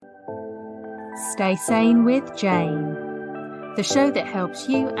Stay Sane with Jane, the show that helps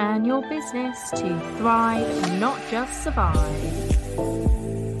you and your business to thrive, not just survive.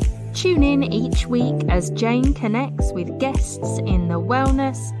 Tune in each week as Jane connects with guests in the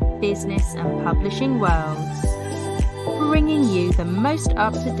wellness, business and publishing worlds, bringing you the most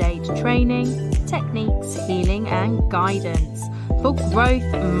up-to-date training, techniques, healing and guidance for growth,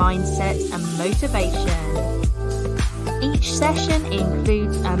 mindset and motivation. Each session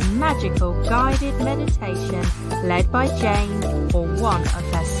includes a magical guided meditation led by Jane or one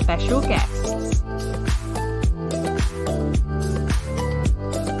of her special guests.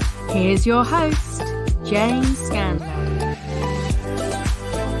 Here's your host, Jane Scanlon.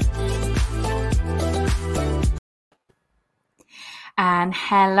 And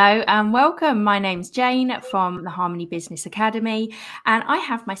hello and welcome. My name's Jane from the Harmony Business Academy, and I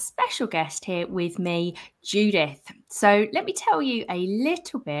have my special guest here with me, Judith. So let me tell you a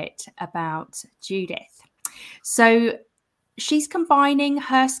little bit about Judith. So she's combining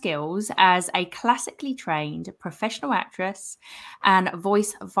her skills as a classically trained professional actress and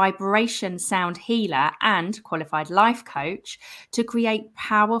voice vibration sound healer and qualified life coach to create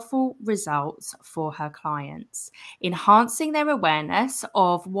powerful results for her clients, enhancing their awareness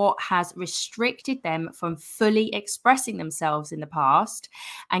of what has restricted them from fully expressing themselves in the past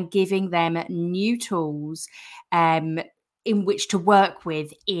and giving them new tools in which to work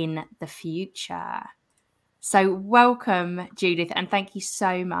with in the future. So welcome, Judith, and thank you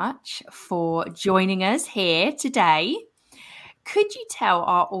so much for joining us here today. Could you tell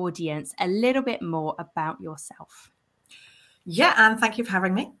our audience a little bit more about yourself? Yeah, and thank you for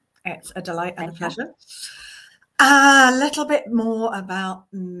having me. It's a delight and a pleasure. A little bit more about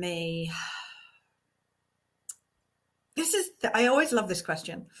me. I always love this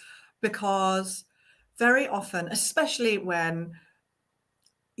question because very often, especially when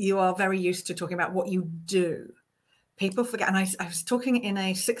you are very used to talking about what you do, people forget. And I was talking in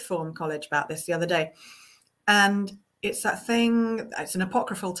a sixth form college about this the other day, and it's that thing, it's an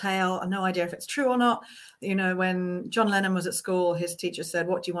apocryphal tale. I have no idea if it's true or not. You know, when John Lennon was at school, his teacher said,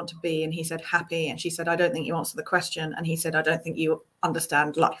 "What do you want to be?" And he said, "Happy." And she said, "I don't think you answer the question." And he said, "I don't think you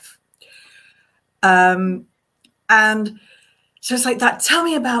understand life." And so it's like that. Tell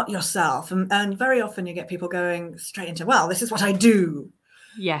me about yourself. And very often you get people going straight into, well, this is what I do.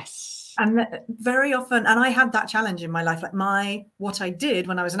 Yes. And very often, and I had that challenge in my life, like what I did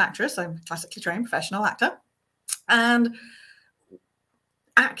when I was an actress. I'm a classically trained professional actor, and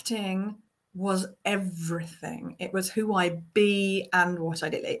acting was everything. It was who I be and what I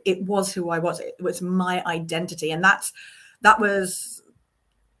did. It was who I was. It was my identity. And that was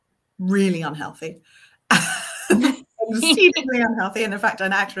really unhealthy. Exceedingly unhealthy. And in fact,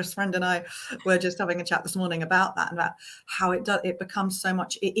 an actress friend and I were just having a chat this morning about that and about how it becomes so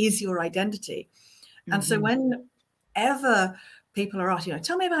much, it is your identity. Mm-hmm. And so whenever people are asked,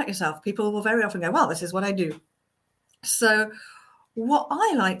 tell me about yourself, people will very often go, well, this is what I do. So what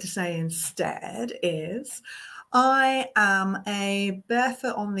I like to say instead is I am a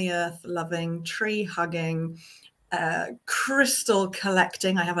barefoot on the earth loving, tree hugging, crystal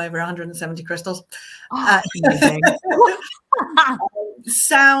collecting. I have over 170 crystals.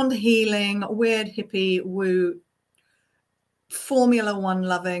 Sound healing, weird hippie woo, Formula One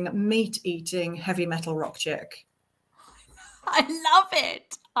loving, meat eating, heavy metal rock chick. I love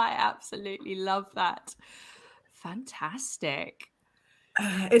it. I absolutely love that. Fantastic.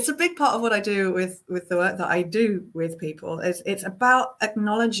 It's a big part of what I do with the work that I do with people. It's about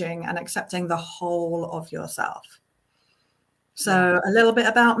acknowledging and accepting the whole of yourself. So a little bit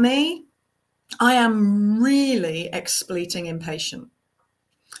about me. I am really expleting impatient.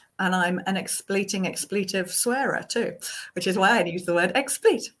 And I'm an expletive swearer too, which is why I use the word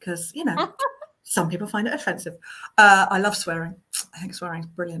explete, because, some people find it offensive. I love swearing. I think swearing is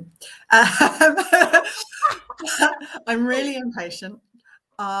brilliant. I'm really impatient.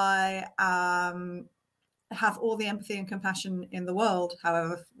 I have all the empathy and compassion in the world,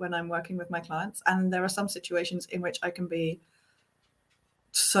 however, when I'm working with my clients. And there are some situations in which I can be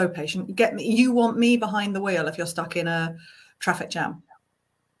so patient. You want me behind the wheel if you're stuck in a traffic jam.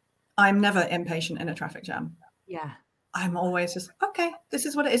 I'm never impatient in a traffic jam. Yeah. I'm always just, okay, this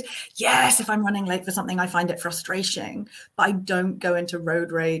is what it is. Yes, if I'm running late for something, I find it frustrating, but I don't go into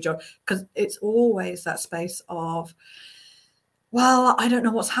road rage because it's always that space of, well, I don't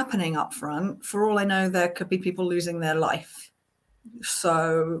know what's happening up front. For all I know, there could be people losing their life.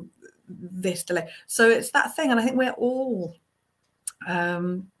 So this delay. So it's that thing. And I think we're all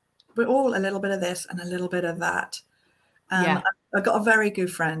a little bit of this and a little bit of that. I've got a very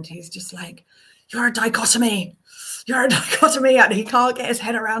good friend. He's just like, you're a dichotomy. You're a dichotomy. And he can't get his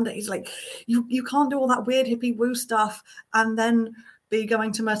head around it. He's like, you can't do all that weird hippie woo stuff and then be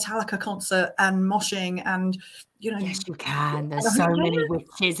going to Metallica concert and moshing and, you know. Yes, you can. There's so many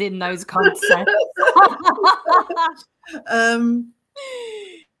witches in those concerts.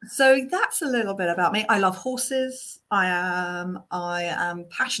 So that's a little bit about me. I love horses. I am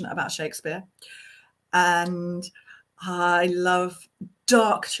passionate about Shakespeare, and I love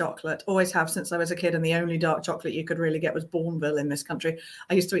dark chocolate. Always have since I was a kid, and the only dark chocolate you could really get was Bourneville in this country.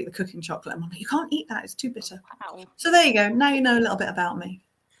 I used to eat the cooking chocolate, and I'm like, you can't eat that; it's too bitter. Wow. So there you go. Now you know a little bit about me.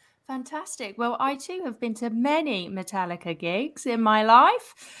 Fantastic. Well, I too have been to many Metallica gigs in my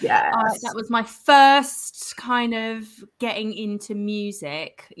life. Yes. That was my first kind of getting into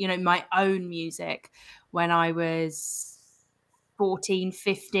music, my own music, when I was 14,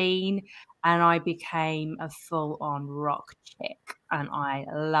 15, and I became a full-on rock chick, and I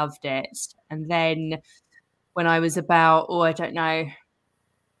loved it. And then when I was about, I don't know, I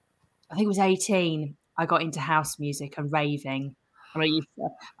think it was 18, I got into house music and raving.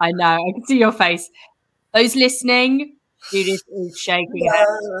 I know, I can see your face. Those listening, Judith is shaking her head.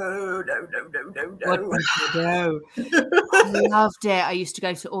 No. What did you do? I loved it. I used to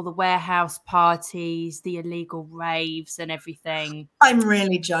go to all the warehouse parties, the illegal raves and everything. I'm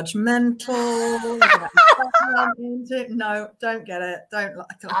really judgmental. No, don't get it. Don't like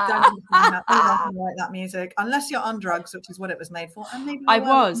that music unless you're on drugs, which is what it was made for. And maybe I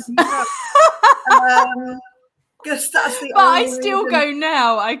was. Because that's the but I still go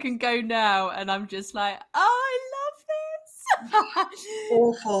now. I can go now, and I'm just like, I love this.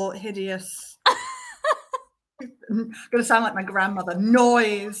 Awful, hideous. I'm gonna sound like my grandmother.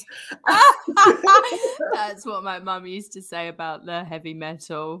 Noise. That's what my mum used to say about the heavy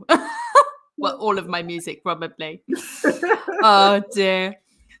metal. Well, all of my music probably. Oh dear.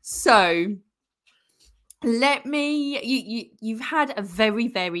 So you've had a very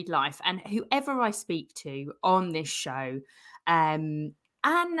varied life, and whoever I speak to on this show, and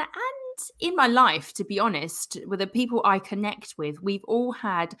in my life, to be honest, with the people I connect with, we've all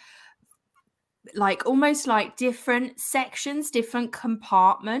had almost like different sections, different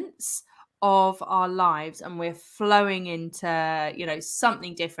compartments of our lives, and we're flowing into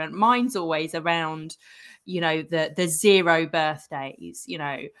something different. Mine's always around the 0 birthdays,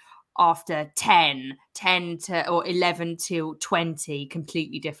 after 10 to or 11 till 20,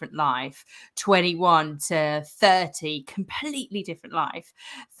 completely different life. 21 to 30, completely different life.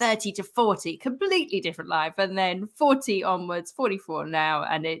 30 to 40, completely different life. And then 40 onwards, 44 now,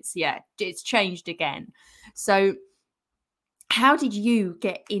 and it's changed again. So how did you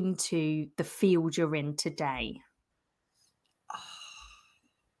get into the field you're in today?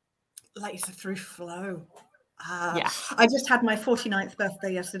 Like it's a through flow. Yeah. I just had my 49th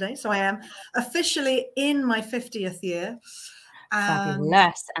birthday yesterday, so I am officially in my 50th year.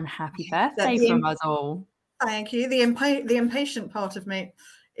 Fabulous, and happy birthday from us all. Thank you. The impatient part of me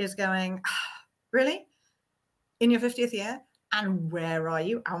is going, really? In your 50th year? And where are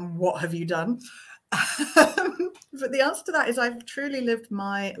you? And what have you done? But the answer to that is I've truly lived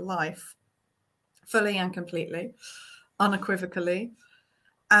my life fully and completely, unequivocally.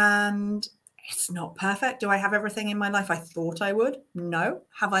 And it's not perfect. Do I have everything in my life I thought I would? No.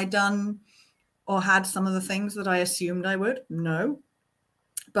 Have I done or had some of the things that I assumed I would? No.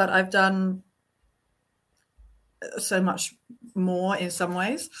 But I've done so much more in some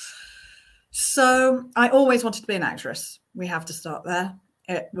ways. So I always wanted to be an actress. We have to start there.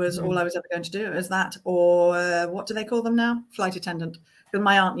 It was all I was ever going to do. It was that, or what do they call them now? Flight attendant. Because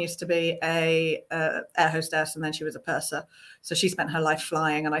my aunt used to be a air hostess, and then she was a purser. So she spent her life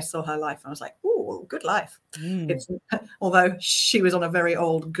flying, and I saw her life, and I was like, "Ooh, good life." Although she was on a very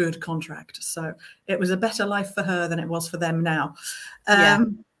old, good contract, so it was a better life for her than it was for them now.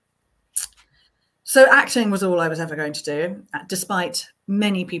 So acting was all I was ever going to do, despite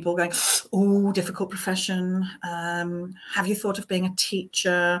many people going, "Oh, difficult profession. Have you thought of being a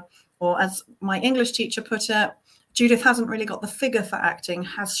teacher?" Or as my English teacher put it, Judith hasn't really got the figure for acting,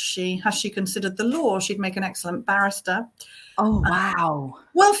 has she? Has she considered the law? She'd make an excellent barrister. Oh, wow.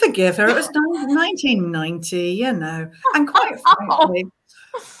 Well, forgive her. It was 1990, and quite frankly,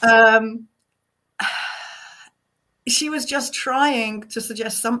 she was just trying to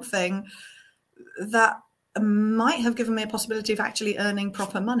suggest something that might have given me a possibility of actually earning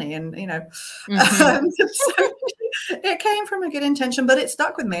proper money. And, so it came from a good intention, but it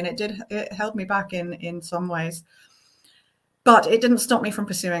stuck with me, and it held me back in some ways. But it didn't stop me from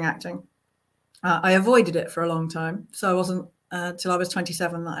pursuing acting. I avoided it for a long time. So I wasn't till I was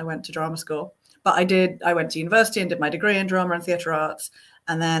 27 that I went to drama school. But I went to university and did my degree in drama and theatre arts.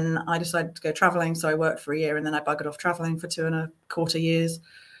 And then I decided to go traveling. So I worked for a year, and then I buggered off traveling for 2.25 years.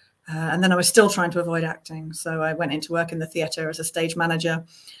 And then I was still trying to avoid acting. So I went into work in the theatre as a stage manager,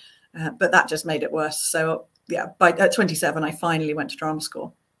 but that just made it worse. So yeah, at 27, I finally went to drama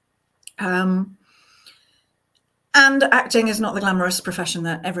school. And acting is not the glamorous profession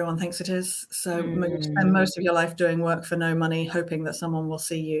that everyone thinks it is. So you spend most of your life doing work for no money, hoping that someone will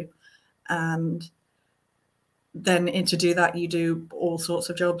see you. And then to do that, you do all sorts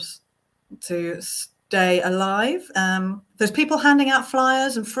of jobs to stay alive. There's people handing out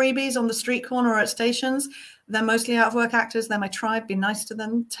flyers and freebies on the street corner or at stations. They're mostly out of work actors. They're my tribe. Be nice to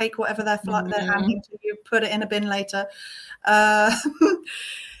them. Take whatever they're handing to you. Put it in a bin later.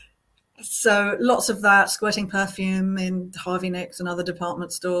 So lots of that, squirting perfume in Harvey Nicks and other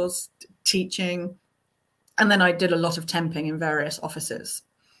department stores, teaching. And then I did a lot of temping in various offices,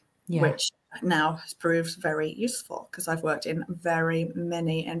 which now has proved very useful because I've worked in very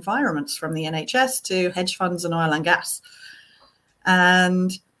many environments, from the NHS to hedge funds and oil and gas,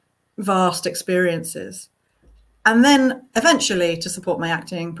 and vast experiences. And then eventually, to support my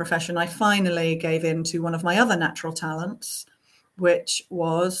acting profession, I finally gave in to one of my other natural talents, which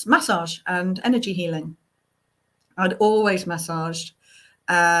was massage and energy healing. I'd always massaged,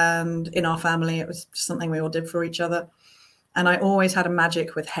 and in our family, it was just something we all did for each other. And I always had a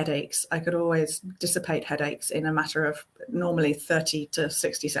magic with headaches. I could always dissipate headaches in a matter of normally 30 to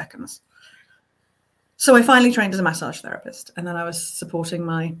 60 seconds. So I finally trained as a massage therapist, and then I was supporting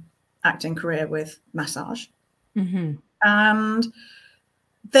my acting career with massage. And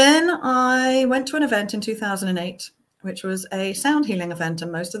then I went to an event in 2008, which was a sound healing event,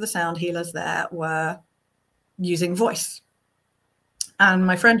 and most of the sound healers there were using voice. And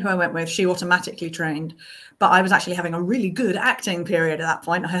my friend who I went with, she automatically trained, but I was actually having a really good acting period at that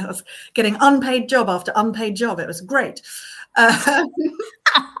point. I was getting unpaid job after unpaid job. It was great. For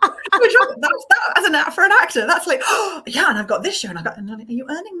an actor, that's like, oh, yeah, and I've got this show, and are you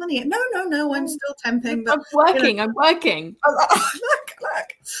earning money? No, I'm still temping. But, I'm working.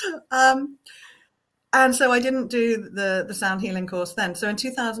 Look. And so I didn't do the sound healing course then. So in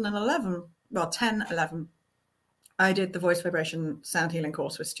 2011, 11, I did the voice vibration sound healing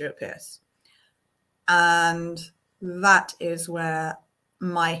course with Stuart Pearce. And that is where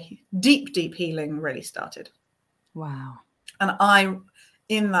my deep, deep healing really started. Wow. And I,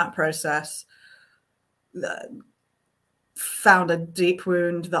 in that process, found a deep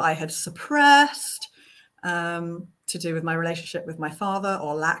wound that I had suppressed to do with my relationship with my father,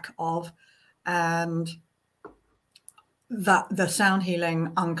 or lack of. And that the sound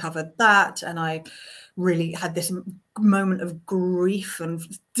healing uncovered that, and I really had this moment of grief and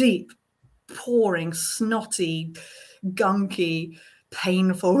deep, pouring, snotty, gunky,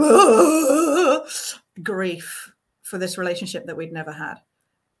 painful grief for this relationship that we'd never had,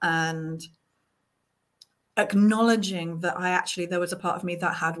 and acknowledging that there was a part of me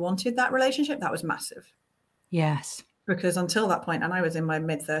that had wanted that relationship. That was massive. Yes. Because until that point, and I was in my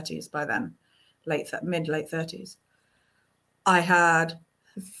mid-30s by then, late 30s, I had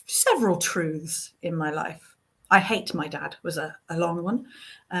several truths in my life. I hate my dad was a long one.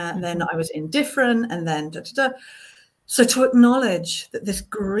 Then I was indifferent, and then So to acknowledge that this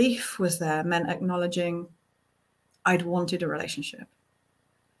grief was there meant acknowledging I'd wanted a relationship.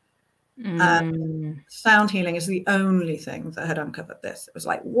 Sound healing is the only thing that had uncovered this. It was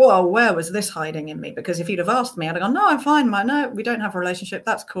like, whoa, where was this hiding in me? Because if you'd have asked me, I'd have gone, no, I'm fine. No, we don't have a relationship.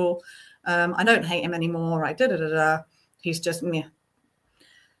 That's cool. I don't hate him anymore. He's just me.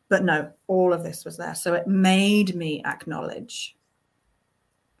 But no, all of this was there. So it made me acknowledge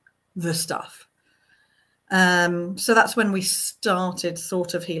the stuff. So that's when we started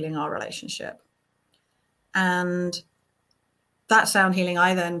sort of healing our relationship. And that sound healing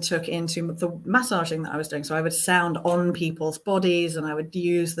I then took into the massaging that I was doing. So I would sound on people's bodies, and I would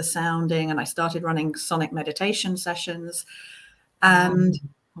use the sounding, and I started running sonic meditation sessions. And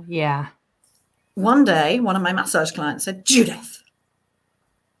one day, one of my massage clients said, Judith.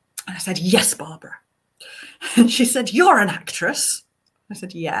 And I said, yes, Barbara. And she said, you're an actress. I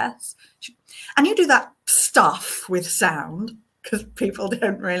said, yes. And you do that stuff with sound, because people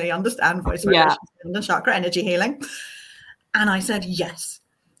don't really understand voice vibration and chakra energy healing. And I said, yes.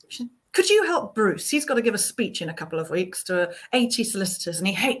 She said, could you help Bruce? He's got to give a speech in a couple of weeks to 80 solicitors, and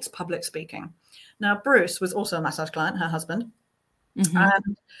he hates public speaking. Now, Bruce was also a massage client, her husband.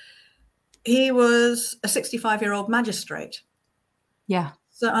 And he was a 65-year-old magistrate. Yeah.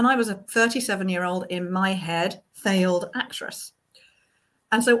 So, and I was a 37-year-old, in my head, failed actress.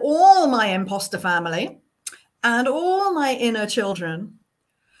 And so all my imposter family and all my inner children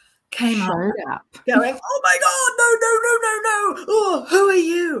came up up. going, oh my God, no. Oh, who are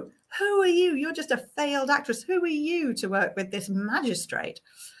you? Who are you? You're just a failed actress. Who are you to work with this magistrate?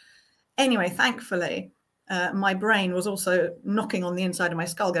 Anyway, thankfully, my brain was also knocking on the inside of my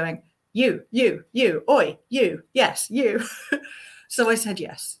skull going, you, oi, you, yes, you. So I said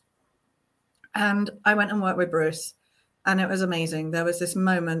yes. And I went and worked with Bruce, and it was amazing. There was this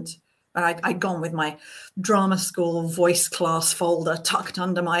moment, and I'd gone with my drama school voice class folder tucked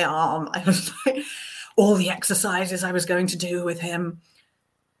under my arm. I was like, all the exercises I was going to do with him.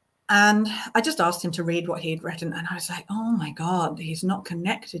 And I just asked him to read what he'd written. And I was like, oh my God, he's not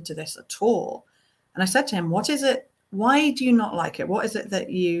connected to this at all. And I said to him, what is it? Why do you not like it? What is it that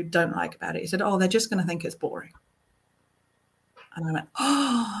you don't like about it? He said, oh, they're just going to think it's boring. And I went,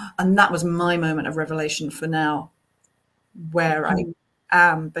 oh, and that was my moment of revelation for now, where I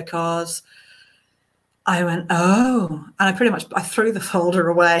am, because I went, oh, and I threw the folder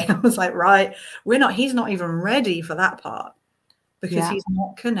away. I was like, right, he's not even ready for that part, because he's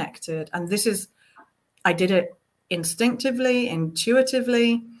not connected. And I did it instinctively,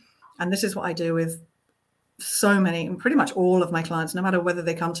 intuitively. And this is what I do with so many, and pretty much all of my clients, no matter whether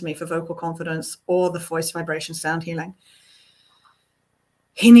they come to me for vocal confidence or the voice vibration sound healing.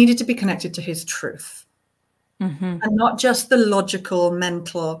 He needed to be connected to his truth, and not just the logical,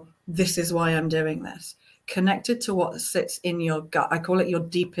 mental, this is why I'm doing this. Connected to what sits in your gut. I call it your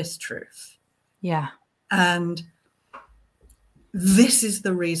deepest truth. Yeah. And this is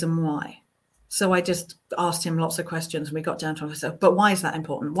the reason why. So I just asked him lots of questions, and we got down to myself, but why is that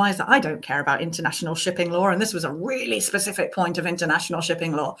important? Why is that? I don't care about international shipping law. And this was a really specific point of international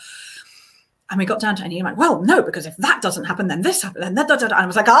shipping law. And we got down to it, and he went, well, no, because if that doesn't happen, then this happened, then that. And I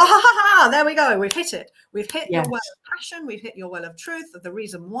was like, there we go. We've hit it. We've hit your well of passion. We've hit your well of truth, of the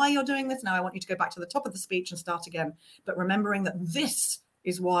reason why you're doing this. Now I want you to go back to the top of the speech and start again. But remembering that this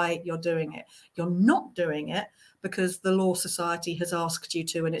is why you're doing it. You're not doing it because the Law Society has asked you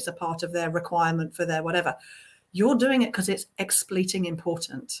to, and it's a part of their requirement for their whatever. You're doing it because it's expleting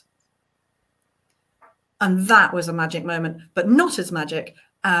important. And that was a magic moment, but not as magic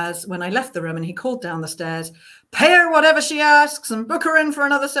as when I left the room and he called down the stairs, pay her whatever she asks and book her in for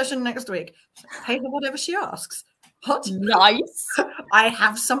another session next week. Pay her whatever she asks. What? Nice. I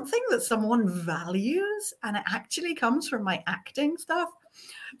have something that someone values, and it actually comes from my acting stuff.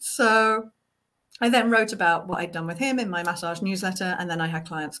 So I then wrote about what I'd done with him in my massage newsletter. And then I had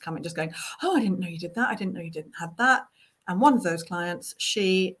clients coming just going, oh, I didn't know you did that. I didn't know you didn't have that. And one of those clients,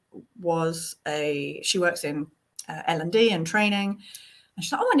 she works in L&D and training. And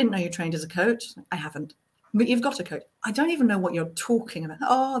she's like, oh, I didn't know you trained as a coach. I haven't. But you've got a coach. I don't even know what you're talking about.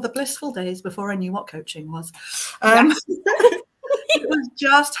 Oh, the blissful days before I knew what coaching was. It was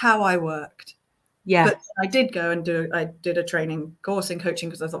just how I worked. Yeah. But I did go and I did a training course in coaching,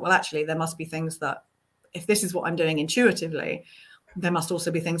 because I thought, well, actually, there must be things that, if this is what I'm doing intuitively, there must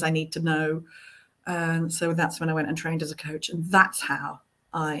also be things I need to know. So that's when I went and trained as a coach. And that's how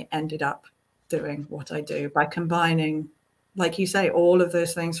I ended up doing what I do, by combining, like you say, all of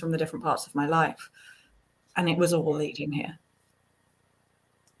those things from the different parts of my life. And it was all leading here.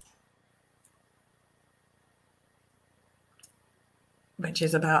 Which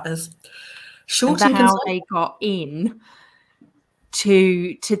is about as short and how they got in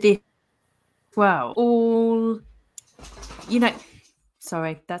to this well. All,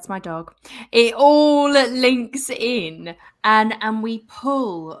 sorry, that's my dog. It all links in, and we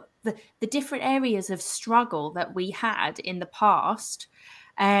pull the different areas of struggle that we had in the past.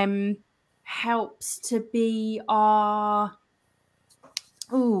 Helps to be our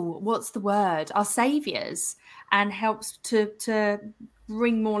our saviors, and helps to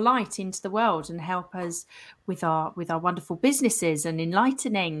bring more light into the world and help us with our wonderful businesses and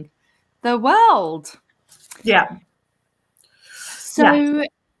enlightening the world. Yeah. So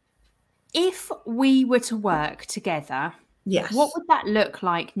if we were to work together, yes, what would that look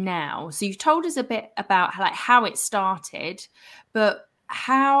like now? So you've told us a bit about how it started, but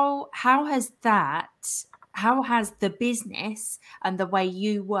how has the business and the way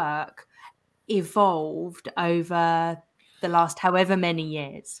you work evolved over the last however many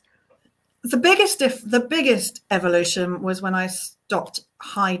years? The biggest evolution was when I stopped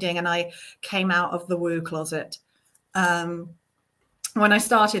hiding and I came out of the woo closet. When I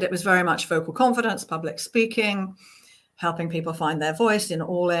started, it was very much vocal confidence, public speaking, helping people find their voice in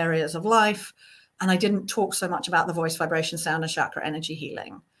all areas of life. And I didn't talk so much about the voice, vibration, sound, and chakra energy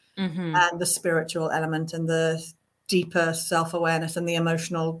healing, and the spiritual element and the deeper self-awareness and the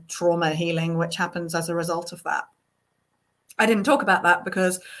emotional trauma healing, which happens as a result of that. I didn't talk about that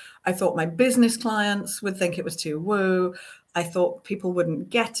because I thought my business clients would think it was too woo. I thought people wouldn't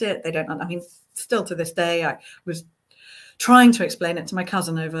get it. They don't, I mean, still to this day, I was trying to explain it to my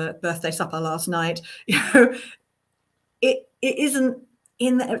cousin over birthday supper last night. You know, it isn't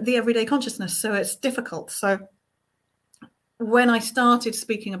in the everyday consciousness, so it's difficult. So when I started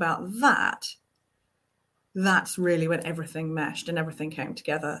speaking about that, that's really when everything meshed and everything came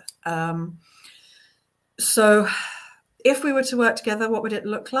together. So if we were to work together, what would it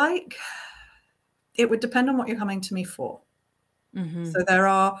look like? It would depend on what you're coming to me for. So there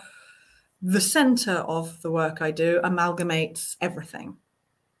are, the center of the work I do amalgamates everything.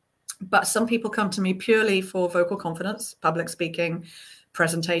 But some people come to me purely for vocal confidence, public speaking,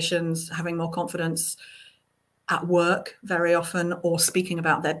 presentations, having more confidence at work very often, or speaking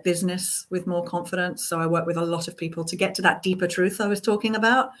about their business with more confidence. So I work with a lot of people to get to that deeper truth I was talking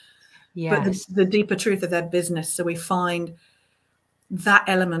about. Yes. But the deeper truth of their business. So we find that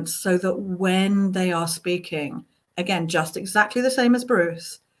element so that when they are speaking, again, just exactly the same as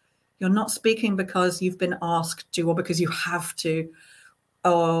Bruce, you're not speaking because you've been asked to or because you have to,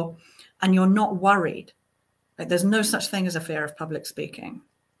 and you're not worried. Like, there's no such thing as a fear of public speaking.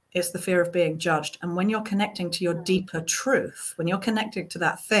 It's the fear of being judged. And when you're connecting to your deeper truth, when you're connecting to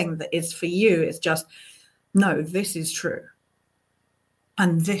that thing that is for you, it's just, no, this is true.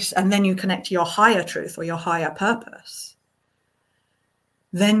 And then you connect to your higher truth or your higher purpose.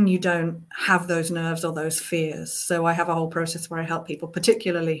 Then you don't have those nerves or those fears. So I have a whole process where I help people,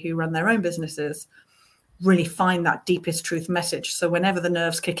 particularly who run their own businesses, really find that deepest truth message. So whenever the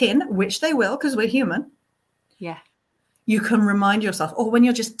nerves kick in, which they will, because we're human, you can remind yourself, or when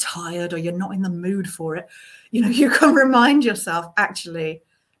you're just tired or you're not in the mood for it, you can remind yourself, actually,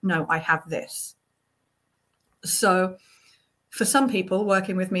 no, I have this. So for some people,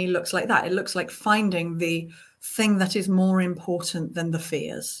 working with me looks like that. It looks like finding the thing that is more important than the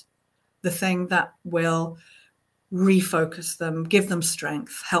fears, the thing that will refocus them, give them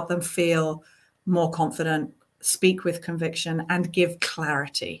strength, help them feel more confident, speak with conviction, and give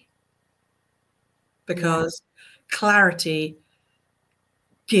clarity. Because clarity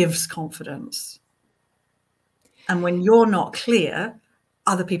gives confidence. And when you're not clear,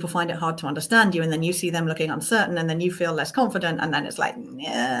 other people find it hard to understand you. And then you see them looking uncertain, and then you feel less confident. And then it's like,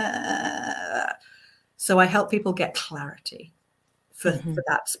 yeah. So I help people get clarity for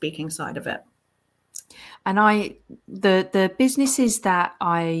that speaking side of it. And the businesses that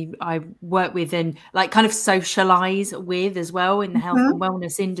I work with and like kind of socialize with as well in the health and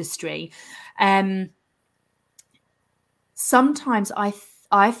wellness industry, sometimes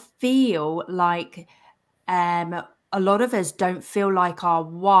I feel like a lot of us don't feel like our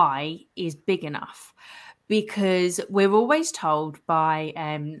why is big enough, because we're always told by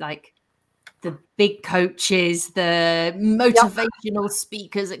like the big coaches, the motivational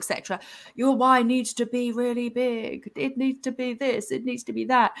speakers, etc. Your why needs to be really big. It needs to be this. It needs to be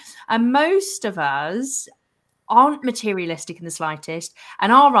that. And most of us aren't materialistic in the slightest.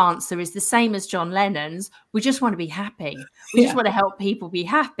 And our answer is the same as John Lennon's. We just want to be happy. We just want to help people be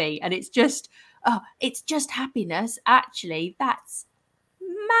happy. And it's just happiness. Actually, that's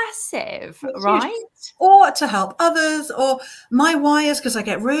massive, it's right? Huge. Or to help others. Or my why is because I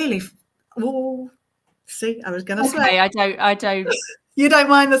get really... Oh, see, I was going to say. I don't. You don't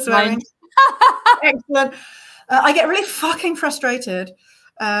mind the swearing? Excellent. I get really fucking frustrated.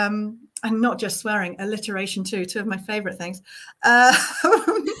 And not just swearing, alliteration too, two of my favorite things. I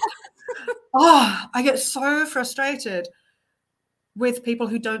get so frustrated with people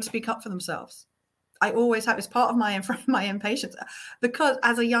who don't speak up for themselves. I always have. It's part of my impatience, because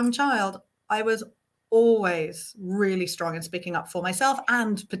as a young child, I was always really strong in speaking up for myself,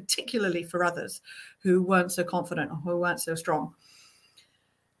 and particularly for others who weren't so confident or who weren't so strong.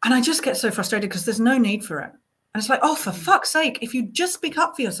 And I just get so frustrated because there's no need for it. And it's like, oh, for fuck's sake, if you just speak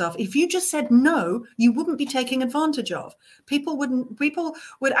up for yourself, if you just said no, you wouldn't be taken advantage of. People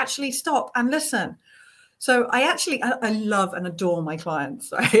would actually stop and listen. So I love and adore my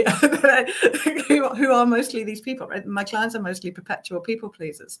clients, right? who are mostly these people, right? My clients are mostly perpetual people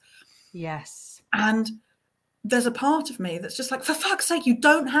pleasers. Yes. And there's a part of me that's just like, for fuck's sake, you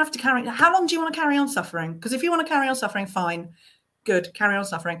don't have to carry. How long do you want to carry on suffering? Because if you want to carry on suffering, fine, good, carry on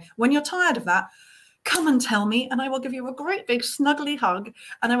suffering. When you're tired of that, come and tell me, and I will give you a great big snuggly hug,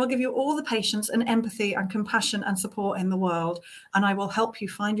 and I will give you all the patience and empathy and compassion and support in the world, and I will help you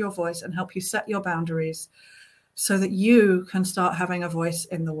find your voice and help you set your boundaries so that you can start having a voice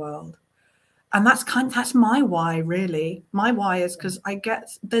in the world. And that's my why, really. My why is because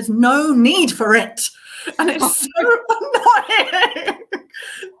there's no need for it, and it's so annoying.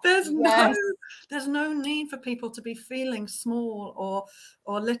 There's no need for people to be feeling small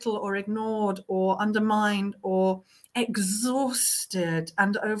or little or ignored or undermined or exhausted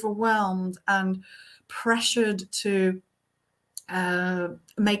and overwhelmed and pressured to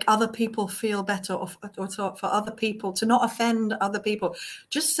make other people feel better, or for other people to not offend other people.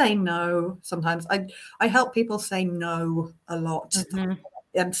 Just say no. Sometimes I help people say no a lot,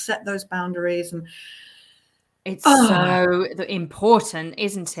 and set those boundaries. And it's so important,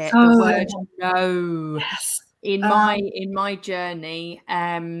 isn't it? The word no. Yes. In my journey,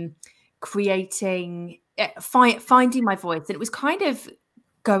 creating, finding my voice, and it was kind of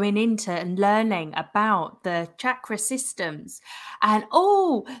going into and learning about the chakra systems and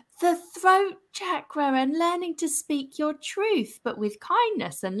the throat chakra, and learning to speak your truth, but with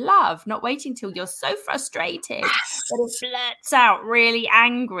kindness and love, not waiting till you're so frustrated that it blurts out really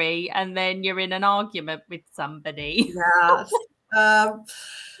angry and then you're in an argument with somebody. Yes.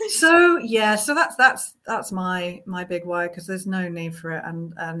 So that's my big why, because there's no need for it,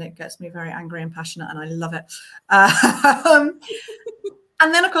 and it gets me very angry and passionate, and I love it.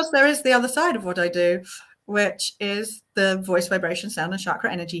 And then, of course, there is the other side of what I do, which is the voice, vibration, sound, and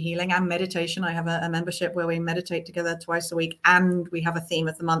chakra energy healing and meditation. I have a membership where we meditate together twice a week, and we have a theme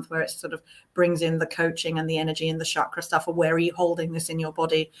of the month where it sort of brings in the coaching and the energy and the chakra stuff, or where are you holding this in your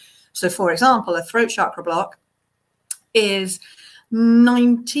body. So, for example, a throat chakra block is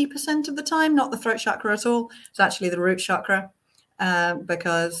 90% of the time not the throat chakra at all. It's actually the root chakra.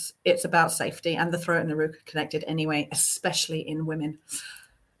 Because it's about safety, and the throat and the root are connected anyway, especially in women.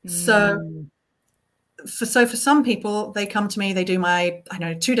 So for some people, they come to me, they do my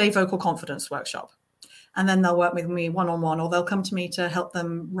 2-day vocal confidence workshop, and then they'll work with me one-on-one, or they'll come to me to help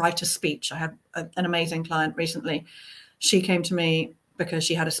them write a speech. I had an amazing client recently. She came to me because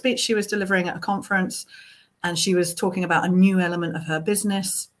she had a speech she was delivering at a conference, and she was talking about a new element of her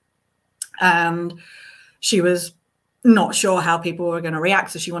business, and she was not sure how people were going to react.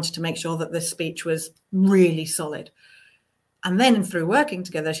 So she wanted to make sure that this speech was really solid. And then through working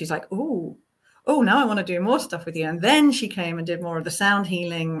together, she's like, oh, now I want to do more stuff with you. And then she came and did more of the sound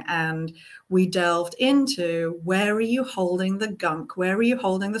healing. And we delved into, where are you holding the gunk? Where are you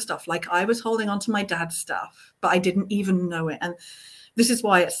holding the stuff? Like I was holding on to my dad's stuff, but I didn't even know it. And this is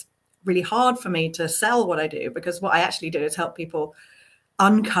why it's really hard for me to sell what I do, because what I actually do is help people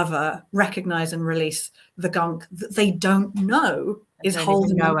uncover, recognize, and release the gunk that they don't know is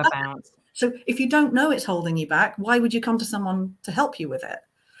holding you back. About. So if you don't know it's holding you back, why would you come to someone to help you with it?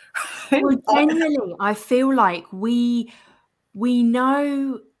 Well, genuinely, I feel like we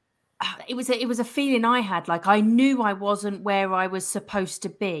know. It was a feeling I had. Like I knew I wasn't where I was supposed to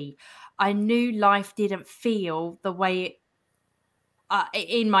be. I knew life didn't feel the way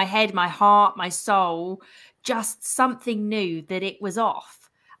in my head, my heart, my soul. Just something knew that it was off,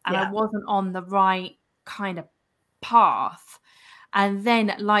 and I wasn't on the right kind of path. And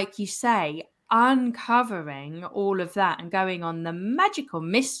then, like you say, uncovering all of that and going on the magical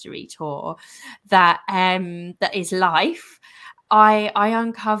mystery tour that is life. I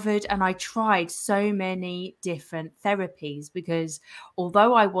uncovered, and I tried so many different therapies, because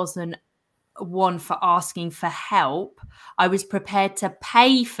although I wasn't one for asking for help, I was prepared to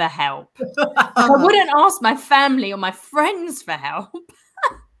pay for help. I wouldn't ask my family or my friends for help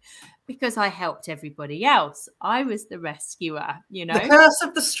because I helped everybody else. I was the rescuer, The curse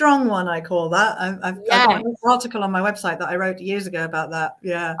of the strong one, I call that. I've got an article on my website that I wrote years ago about that.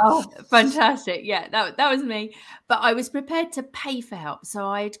 Yeah. Oh, fantastic. Yeah, that was me. But I was prepared to pay for help. So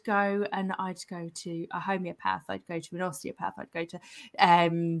I'd go to a homeopath, I'd go to an osteopath, I'd go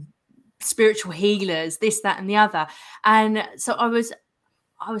to spiritual healers, this, that, and the other. And so I was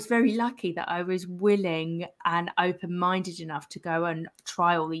very lucky that I was willing and open-minded enough to go and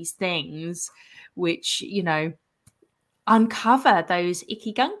try all these things, which, uncover those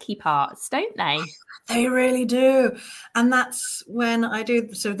icky gunky parts, don't they? They really do. And that's when I do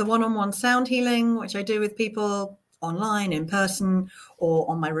the one-on-one sound healing, which I do with people online, in person, or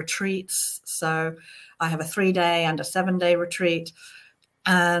on my retreats. So I have a 3-day and a 7-day retreat.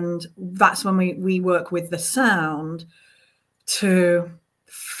 And that's when we work with the sound to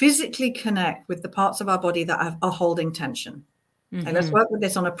physically connect with the parts of our body that are holding tension. And let's work with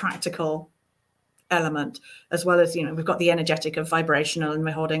this on a practical element, as well as, we've got the energetic of vibrational, and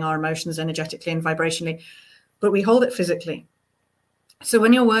we're holding our emotions energetically and vibrationally, but we hold it physically. So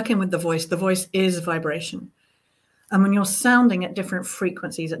when you're working with the voice is vibration. And when you're sounding at different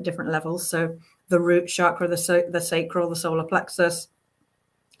frequencies at different levels, so the root chakra, the sacral, the solar plexus,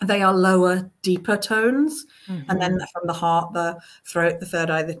 they are lower, deeper tones. And then from the heart, the throat, the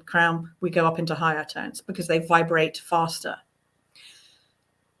third eye, the crown, we go up into higher tones because they vibrate faster.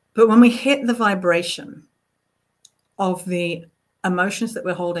 But when we hit the vibration of the emotions that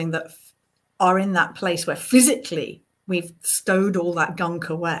we're holding that are in that place where physically we've stowed all that gunk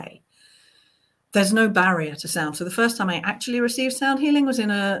away, there's no barrier to sound. So the first time I actually received sound healing was in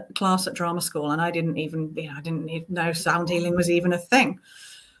a class at drama school, and I didn't even know sound healing was even a thing.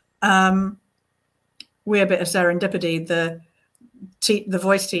 We're a bit of serendipity. The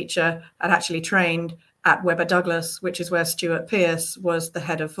voice teacher had actually trained at Webber Douglas, which is where Stuart Pearce was the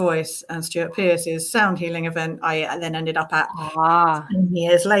head of voice, and Stuart Pearce's sound healing event I then ended up at 10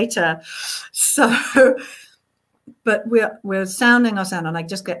 years later. So, but we're sounding our sound, and I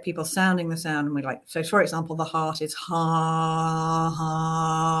just get people sounding the sound, and we're like, so for example, the heart is ha,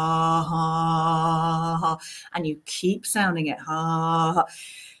 ha, ha, ha, and you keep sounding it ha, ha,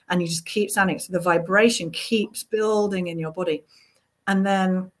 and you just keep sounding it. So the vibration keeps building in your body. And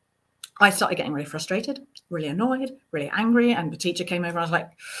then I started getting really frustrated, really annoyed, really angry. And the teacher came over and I was like,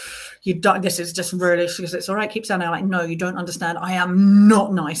 this is just really, she goes, it's all right, keep sounding. I'm like, no, you don't understand. I am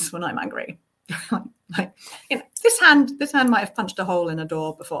not nice when I'm angry. This hand might have punched a hole in a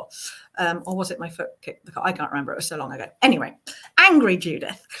door before. Or was it my foot kicked the car? I can't remember. It was so long ago. Anyway, angry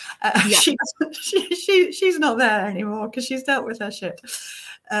Judith. She's not there anymore because she's dealt with her shit.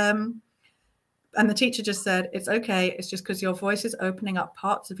 And the teacher just said, it's okay. It's just because your voice is opening up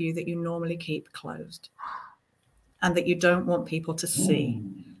parts of you that you normally keep closed and that you don't want people to see.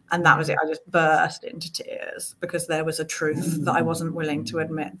 And that was it. I just burst into tears because there was a truth that I wasn't willing to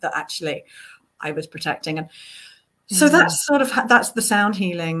admit that actually I was protecting. And so that's that's the sound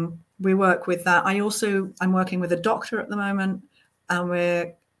healing. We work with that. I'm working with a doctor at the moment, and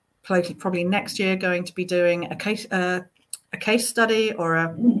we're probably next year going to be doing a case study or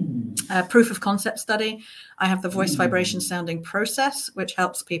a proof of concept study. I have the voice vibration sounding process, which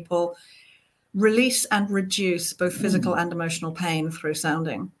helps people release and reduce both physical and emotional pain through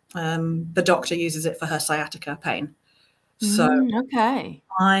sounding. The doctor uses it for her sciatica pain. So okay,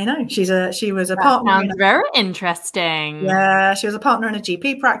 I know she was a partner. Sounds very interesting. Yeah, she was a partner in a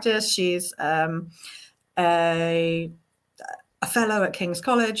GP practice. She's a fellow at King's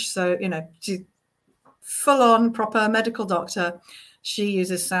College. So she's full on proper medical doctor. She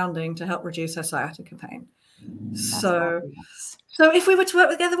uses sounding to help reduce her sciatica pain. So if we were to work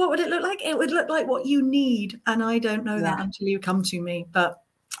together, what would it look like? It would look like what you need. And I don't know that until you come to me. But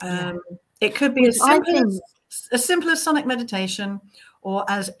it could be as simple as sonic meditation, or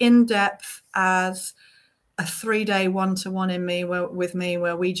as in-depth as a 3-day one-to-one with me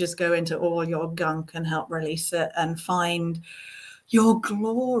where we just go into all your gunk and help release it and find your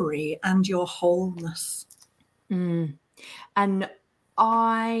glory and your wholeness. And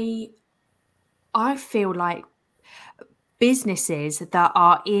I feel like businesses that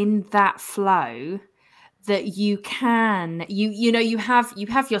are in that flow, that you can, you have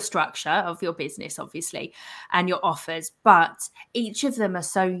your structure of your business, obviously, and your offers, but each of them are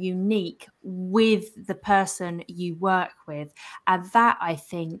so unique with the person you work with. And that, I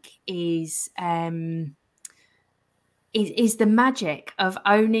think, is the magic of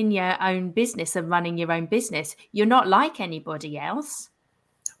owning your own business and running your own business. You're not like anybody else.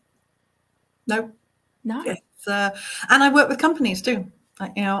 No. It's, and I work with companies too.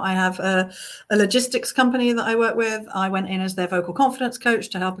 I have a logistics company that I work with. I went in as their vocal confidence coach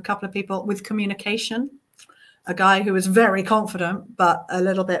to help a couple of people with communication. A guy who was very confident, but a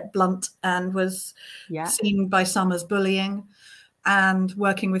little bit blunt, and was seen by some as bullying, and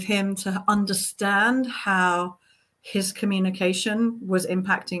working with him to understand how his communication was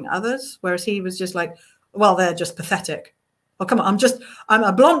impacting others, whereas he was just like, well, they're just pathetic. Oh, come on, I'm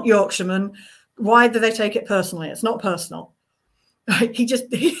a blunt Yorkshireman. Why do they take it personally? It's not personal.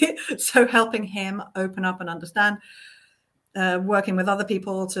 So helping him open up and understand, working with other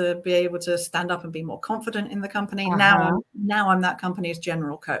people to be able to stand up and be more confident in the company. Now I'm that company's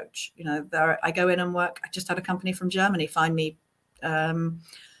general coach. I go in and work. I just had a company from Germany find me, and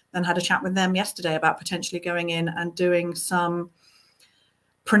had a chat with them yesterday about potentially going in and doing some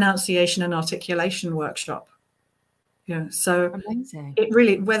pronunciation and articulation workshop. So amazing. It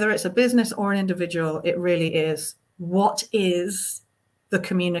really, whether it's a business or an individual, it really is, what is the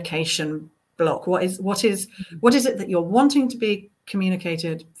communication block? What is it that you're wanting to be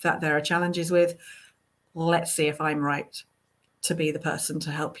communicated that there are challenges with? Let's see if I'm right to be the person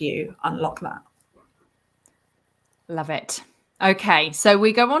to help you unlock that. Love it. Okay, so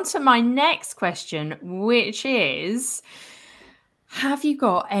we go on to my next question, which is, have you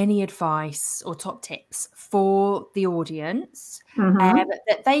got any advice or top tips for the audience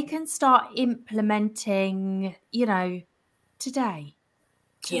that they can start implementing, today?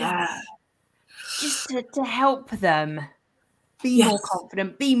 Yeah. Just to help them. be more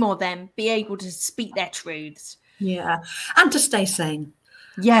confident, be more them, be able to speak their truths. Yeah. And to stay sane.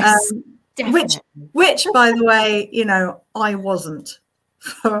 Yes, definitely. Which, by the way, you know, I wasn't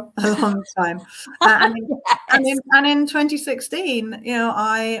for a long time. And in 2016, you know,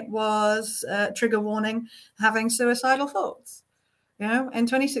 I was trigger warning, having suicidal thoughts. You know, in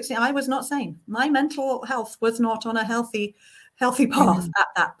 2016, I was not sane. My mental health was not on a healthy path at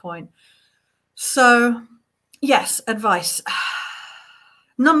that point. So, yes, advice.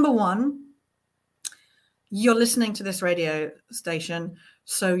 Number one, you're listening to this radio station,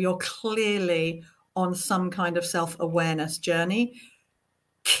 so you're clearly on some kind of self-awareness journey.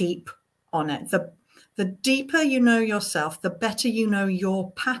 Keep on it. The deeper you know yourself, the better you know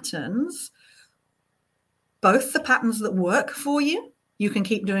your patterns, both the patterns that work for you. You can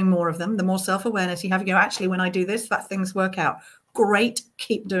keep doing more of them. The more self-awareness you have, you go, actually, when I do this, that things work out. Great.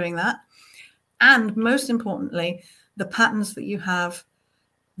 Keep doing that. And most importantly, the patterns that you have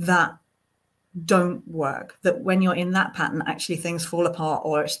that don't work, that when you're in that pattern, actually things fall apart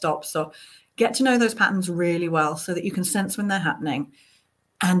or it stops. So get to know those patterns really well so that you can sense when they're happening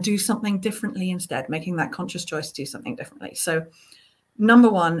and do something differently instead, making that conscious choice to do something differently. So number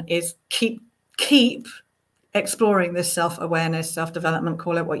one is keep exploring this self-awareness, self-development,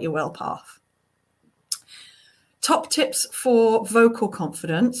 call it what you will, path. Top tips for vocal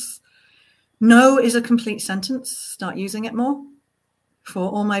confidence. No is a complete sentence. Start using it more. For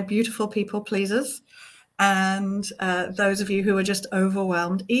all my beautiful people pleasers and those of you who are just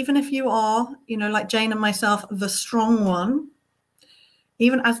overwhelmed, even if you are, you know, like Jane and myself, the strong one,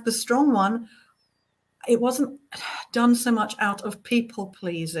 even as the strong one, it wasn't done so much out of people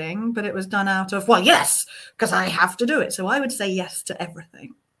pleasing, but it was done out of, well, yes, because I have to do it. So I would say yes to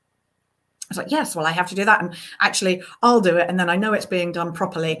everything. I was like, yes, well, I have to do that. And actually, I'll do it. And then I know it's being done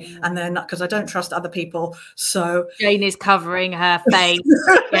properly. And then because I don't trust other people. So Jane is covering her face.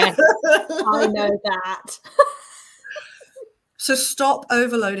 Yes, I know that. So stop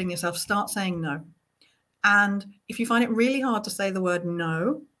overloading yourself. Start saying no. And if you find it really hard to say the word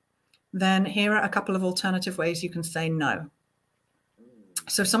no, then here are a couple of alternative ways you can say no.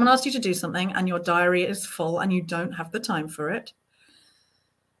 So if someone asks you to do something and your diary is full and you don't have the time for it,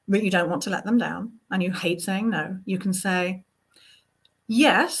 but you don't want to let them down and you hate saying no, you can say,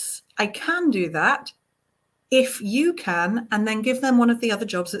 yes, I can do that if you can, and then give them one of the other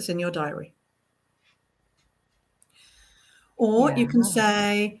jobs that's in your diary. Or you can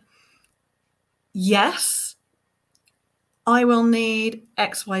say, yes, I will need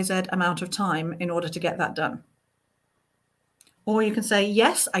XYZ amount of time in order to get that done. Or you can say,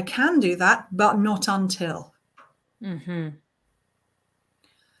 yes, I can do that, but not until. Mm-hmm.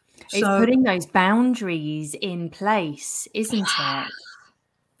 It's putting those boundaries in place, isn't it?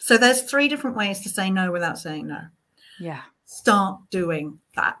 So there's 3 different ways to say no without saying no. Yeah. Start doing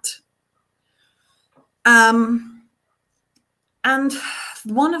that. And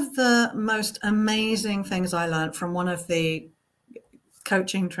one of the most amazing things I learned from one of the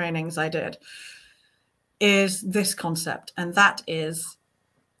coaching trainings I did is this concept. And that is,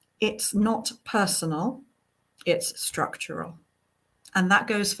 it's not personal, it's structural. And that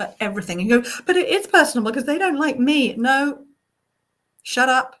goes for everything. You go, but it is personal because they don't like me. No, shut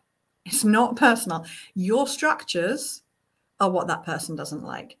up. It's not personal. Your structures are what that person doesn't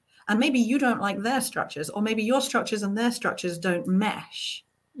like. And maybe you don't like their structures, or maybe your structures and their structures don't mesh.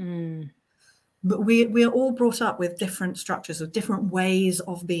 But we're all brought up with different structures, with different ways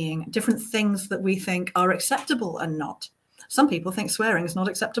of being, different things that we think are acceptable and not. Some people think swearing is not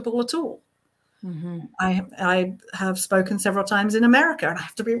acceptable at all. Mm-hmm. I have spoken several times in America, and I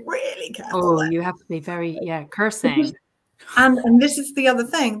have to be really careful. Oh, you have to be very, cursing. And this is the other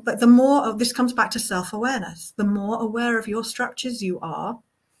thing, but the more of this comes back to self-awareness, the more aware of your structures you are,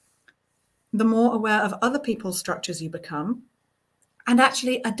 the more aware of other people's structures you become, and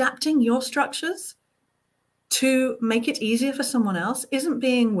actually adapting your structures to make it easier for someone else isn't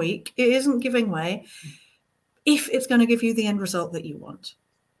being weak. It isn't giving way if it's going to give you the end result that you want.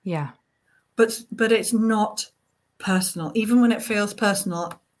 Yeah. But it's not personal, even when it feels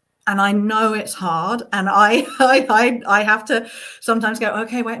personal. And I know it's hard. And I have to sometimes go,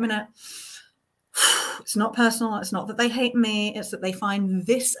 okay, wait a minute. It's not personal. It's not that they hate me. It's that they find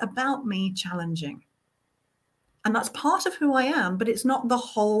this about me challenging. And that's part of who I am, but it's not the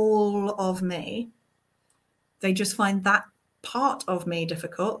whole of me. They just find that part of me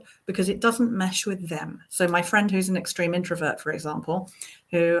difficult because it doesn't mesh with them. So my friend who's an extreme introvert, for example,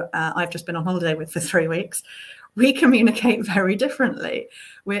 who I've just been on holiday with for 3 weeks, we communicate very differently.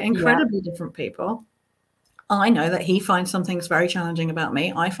 We're incredibly different people. I know that he finds some things very challenging about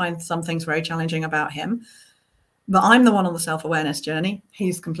me. I find some things very challenging about him. But I'm the one on the self-awareness journey.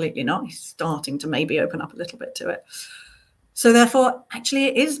 He's completely not. He's starting to maybe open up a little bit to it. So therefore, actually,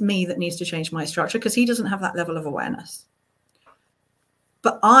 it is me that needs to change my structure because he doesn't have that level of awareness.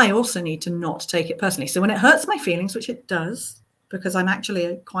 But I also need to not take it personally. So when it hurts my feelings, which it does, because I'm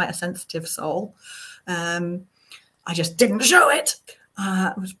actually quite a sensitive soul, I just didn't show it.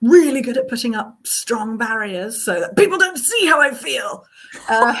 I was really good at putting up strong barriers so that people don't see how I feel.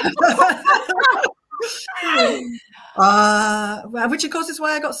 Which of course is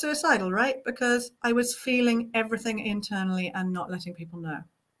why I got suicidal, right? Because I was feeling everything internally and not letting people know.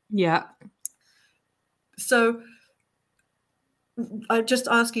 Yeah. So I just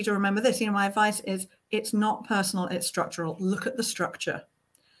ask you to remember this. My advice is it's not personal, it's structural. Look at the structure.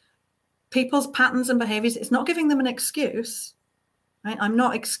 People's patterns and behaviors, it's not giving them an excuse. Right? I'm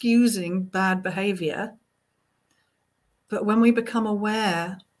not excusing bad behavior. But when we become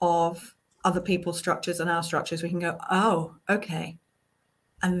aware of other people's structures and our structures, we can go, oh, okay.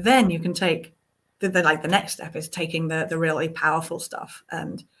 And then you can take the next step is taking the really powerful stuff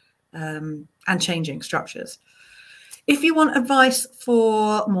and changing structures. If you want advice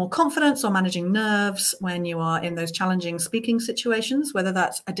for more confidence or managing nerves when you are in those challenging speaking situations, whether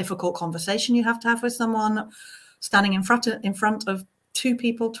that's a difficult conversation you have to have with someone, standing in front of 2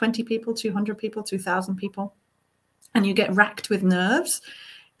 people, 20 people, 200 people, 2,000 people, and you get racked with nerves,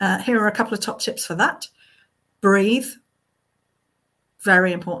 here are a couple of top tips for that. Breathe.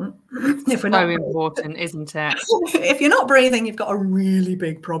 Very important. If we're not important, isn't it? If you're not breathing, you've got a really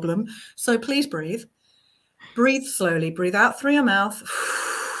big problem. So please breathe. Breathe slowly. Breathe out through your mouth.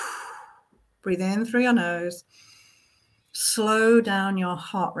 Breathe in through your nose. Slow down your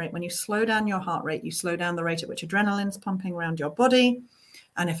heart rate. When you slow down your heart rate, you slow down the rate at which adrenaline's pumping around your body.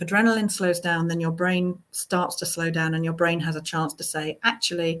 And if adrenaline slows down, then your brain starts to slow down and your brain has a chance to say,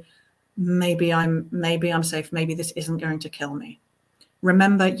 actually, maybe I'm safe. Maybe this isn't going to kill me.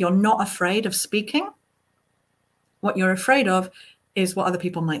 Remember, you're not afraid of speaking. What you're afraid of is what other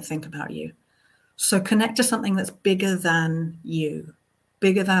people might think about you. So connect to something that's bigger than you,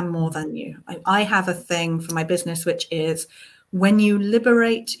 bigger than more than you. I have a thing for my business, which is when you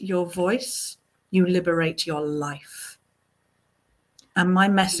liberate your voice, you liberate your life. And my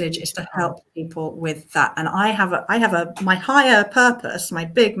message is to help people with that. And my higher purpose, my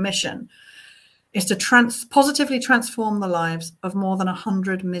big mission is to positively transform the lives of more than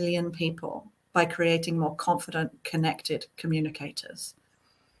 100 million people by creating more confident, connected communicators.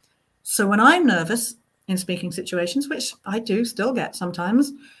 So when I'm nervous in speaking situations, which I do still get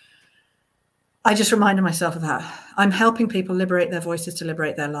sometimes, I just reminded myself of that. I'm helping people liberate their voices to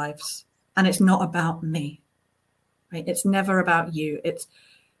liberate their lives. And it's not about me, right? It's never about you.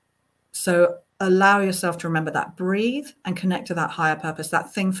 So allow yourself to remember that. Breathe and connect to that higher purpose,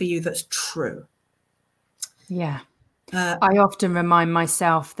 that thing for you that's true. Yeah. I often remind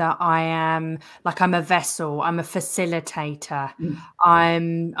myself that I'm a vessel. I'm a facilitator.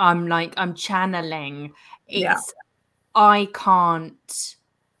 I'm channeling. I can't,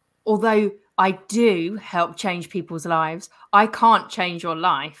 although I do help change people's lives, I can't change your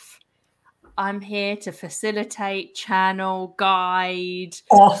life. I'm here to facilitate, channel, guide,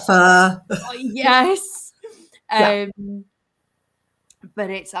 offer. Yes.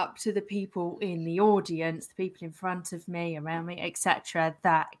 But it's up to the people in the audience, the people in front of me, around me, etc.,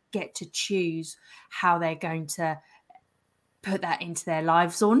 that get to choose how they're going to put that into their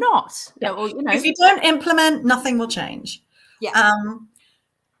lives or not. Yeah. Or, if you don't implement, nothing will change. Yeah.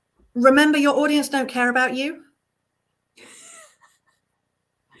 Remember, your audience don't care about you.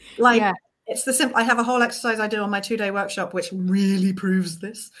 It's the simple. I have a whole exercise I do on my 2-day workshop, which really proves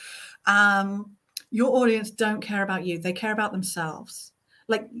this. Your audience don't care about you. They care about themselves.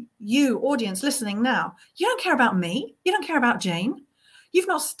 Like you, audience listening now, you don't care about me. You don't care about Jane. You've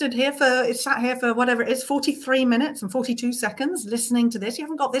not sat here for whatever it is, 43 minutes and 42 seconds listening to this. You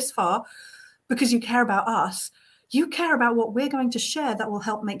haven't got this far because you care about us. You care about what we're going to share that will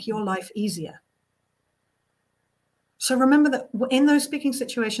help make your life easier. So remember that in those speaking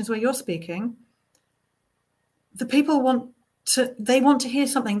situations where you're speaking, the people want to hear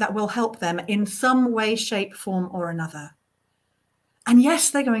something that will help them in some way, shape, form, or another. And yes,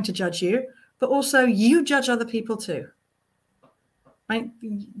 they're going to judge you, but also you judge other people too. Right?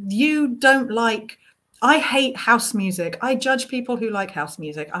 I hate house music. I judge people who like house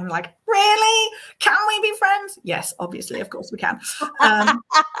music. I'm like, really? Can we be friends? Yes, obviously, of course we can.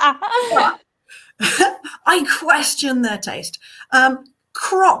 I question their taste.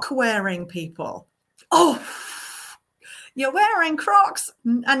 Croc wearing people. Oh, you're wearing Crocs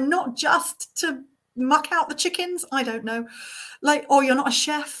and not just to muck out the chickens. I don't know. Like, or you're not a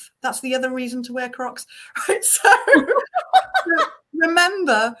chef. That's the other reason to wear Crocs. Right. So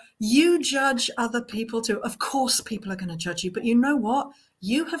remember, you judge other people too. Of course, people are going to judge you. But you know what?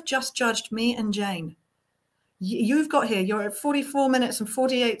 You have just judged me and Jane. You've got here. You're at 44 minutes and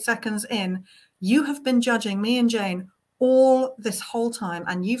 48 seconds in. You have been judging me and Jane all this whole time,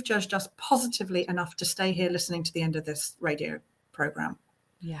 and you've judged us positively enough to stay here listening to the end of this radio program.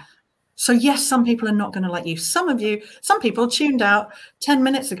 Yeah. So yes, some people are not going to like you. Some people tuned out 10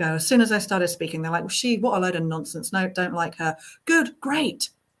 minutes ago. As soon as I started speaking, they're like, well, what a load of nonsense. No, don't like her. Good,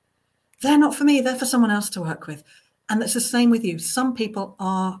 great. They're not for me. They're for someone else to work with. And it's the same with you. Some people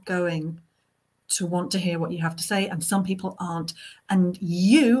are going to want to hear what you have to say, and some people aren't. And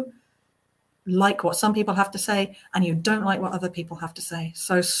you like what some people have to say, and you don't like what other people have to say.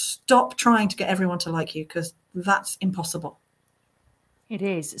 So stop trying to get everyone to like you, because that's impossible. It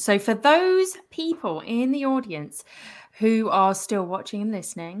is. So for those people in the audience who are still watching and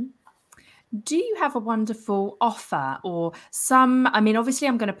listening, do you have a wonderful offer or obviously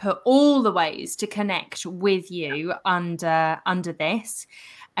I'm going to put all the ways to connect with you under this.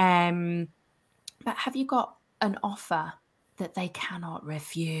 But have you got an offer that they cannot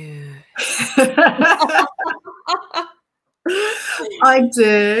refuse? I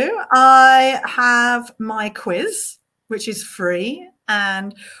do. I have my quiz, which is free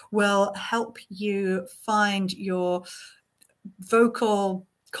and will help you find your vocal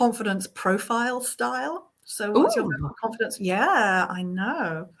confidence profile style. So what's your vocal confidence? Yeah, I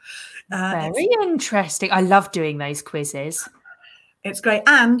know. Very interesting. I love doing those quizzes. It's great.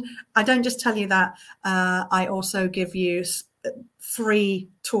 And I don't just tell you that. I also give you 3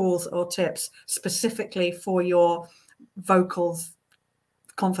 tools or tips specifically for your vocals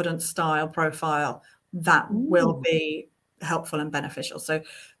confidence style profile that will be helpful and beneficial. So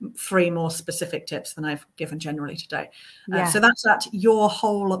 3 more specific tips than I've given generally today. So that's at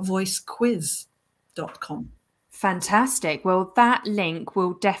yourwholevoicequiz.com. Fantastic. Well, that link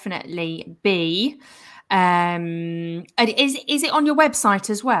will definitely be and is it on your website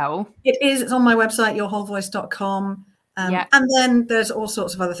as well? It is. It's on my website, yourwholevoice.com. And then there's all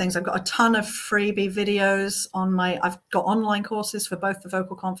sorts of other things. I've got a ton of freebie videos I've got online courses for both the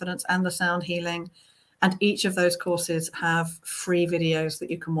vocal confidence and the sound healing. And each of those courses have free videos that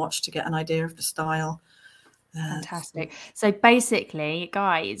you can watch to get an idea of the style. Fantastic. So basically,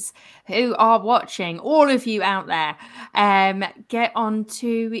 guys who are watching, all of you out there, get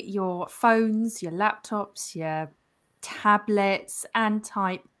onto your phones, your laptops, your tablets, and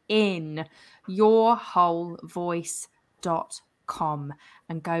type in yourwholevoice.com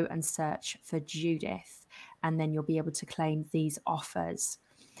and go and search for Judith, and then you'll be able to claim these offers.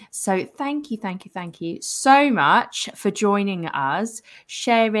 So thank you so much for joining us,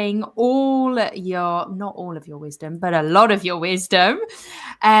 sharing not all of your wisdom, but a lot of your wisdom.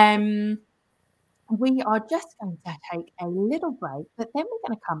 We are just going to take a little break, but then we're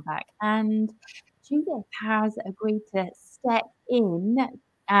going to come back, and Judith has agreed to step in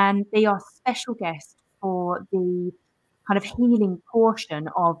and be our special guest for the kind of healing portion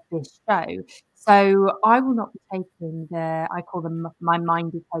of this show. So I will not be taking I call them my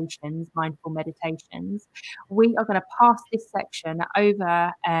mindful meditations. We are going to pass this section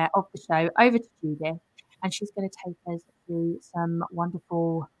over of the show over to Judith, and she's going to take us through some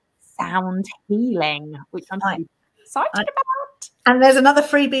wonderful sound healing, which I'm really excited about. And there's another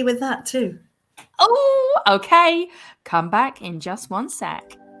freebie with that too. Oh, okay. Come back in just one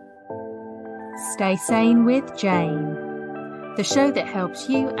sec. Stay Sane with Jane, the show that helps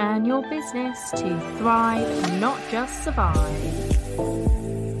you and your business to thrive, not just survive.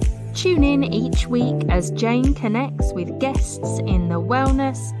 Tune in each week as Jane connects with guests in the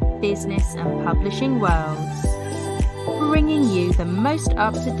wellness, business and publishing worlds, bringing you the most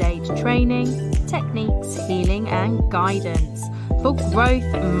up-to-date training, techniques, healing and guidance for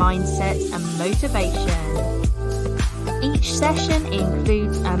growth, mindset and motivation. Each session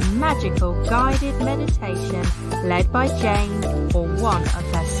includes a magical guided meditation led by Jane or one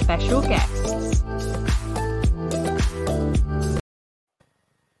of her special guests.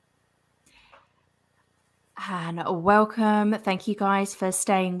 And welcome. Thank you guys for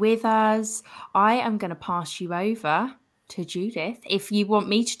staying with us. I am going to pass you over to Judith. If you want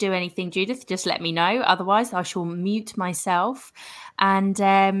me to do anything, Judith, just let me know. Otherwise, I shall mute myself and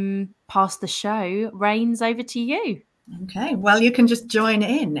pass the show reins over to you. Okay, well, you can just join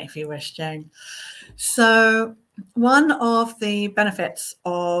in if you wish, Jane. So one of the benefits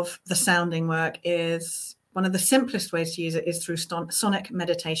of the sounding work is one of the simplest ways to use it is through sonic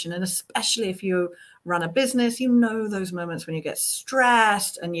meditation. And especially if you run a business, you know those moments when you get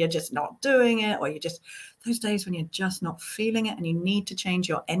stressed and you're just not doing it, or you just, those days when you're just not feeling it and you need to change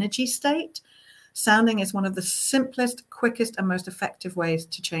your energy state. Sounding is one of the simplest, quickest, and most effective ways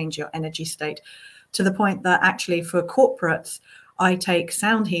to change your energy state, to the point that actually for corporates, I take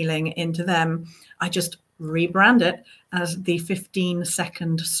sound healing into them. I just rebrand it as the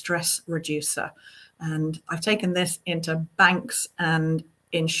 15-second stress reducer. And I've taken this into banks and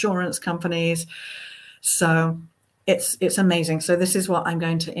insurance companies. So it's amazing. So this is what I'm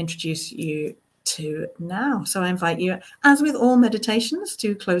going to introduce you to now. So I invite you, as with all meditations,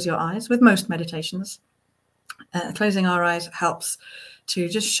 to close your eyes. With most meditations, closing our eyes helps to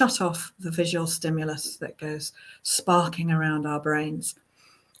just shut off the visual stimulus that goes sparking around our brains,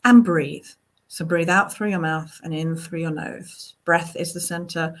 and breathe. So breathe out through your mouth and in through your nose. Breath is the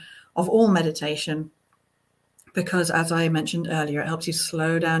center of all meditation because, as I mentioned earlier, it helps you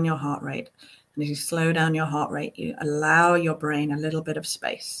slow down your heart rate. And as you slow down your heart rate, you allow your brain a little bit of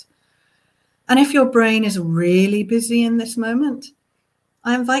space. And if your brain is really busy in this moment,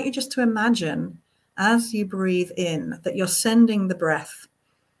 I invite you just to imagine, as you breathe in, that you're sending the breath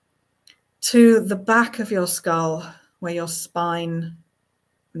to the back of your skull, where your spine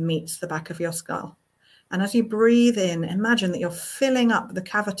meets the back of your skull. And as you breathe in, imagine that you're filling up the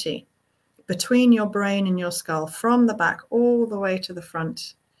cavity between your brain and your skull from the back all the way to the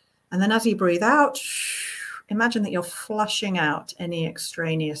front. And then as you breathe out, imagine that you're flushing out any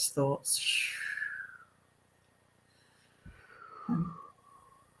extraneous thoughts.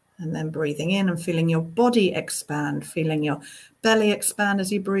 And then breathing in and feeling your body expand, feeling your belly expand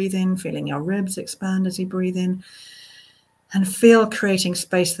as you breathe in, feeling your ribs expand as you breathe in, and feel creating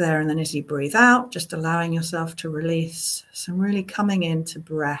space there. And then as you breathe out, just allowing yourself to release. So really coming into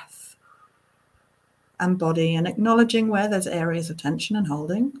breath and body and acknowledging where there's areas of tension and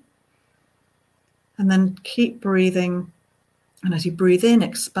holding. And then keep breathing. And as you breathe in,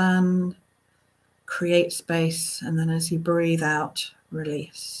 expand, create space. And then as you breathe out,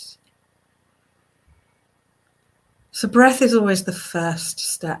 release. So breath is always the first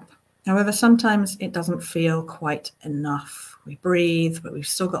step. However, sometimes it doesn't feel quite enough. We breathe, but we've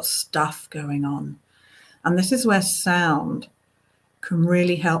still got stuff going on. And this is where sound can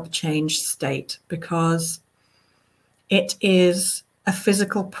really help change state, because it is a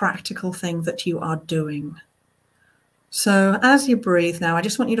physical, practical thing that you are doing. So as you breathe now, I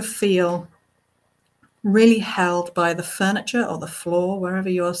just want you to feel really held by the furniture or the floor, wherever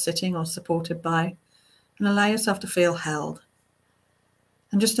you're sitting or supported by, and allow yourself to feel held.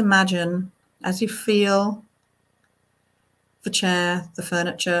 And just imagine, as you feel the chair, the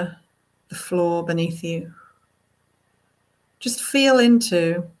furniture, the floor beneath you, just feel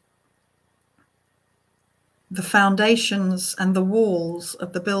into the foundations and the walls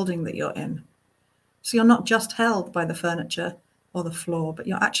of the building that you're in. So you're not just held by the furniture or the floor, but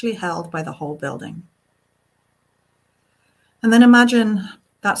you're actually held by the whole building. And then imagine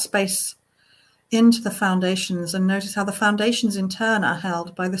that space into the foundations, and notice how the foundations in turn are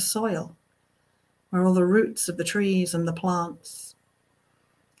held by the soil, where all the roots of the trees and the plants.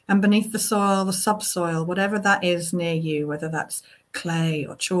 And beneath the soil, the subsoil, whatever that is near you, whether that's clay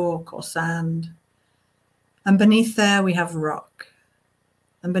or chalk or sand. And beneath there we have rock.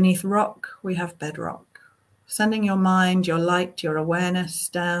 And beneath rock we have bedrock. Sending your mind, your light, your awareness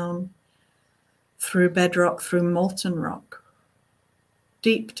down through bedrock, through molten rock,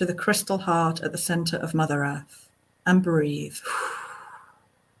 deep to the crystal heart at the center of Mother Earth. And breathe.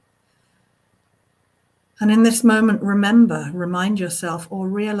 And in this moment, remind yourself, or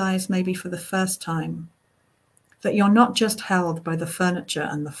realize maybe for the first time, that you're not just held by the furniture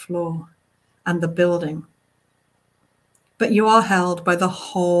and the floor and the building, but you are held by the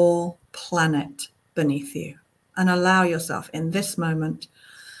whole planet beneath you. And allow yourself in this moment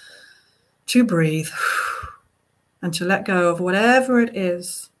to breathe and to let go of whatever it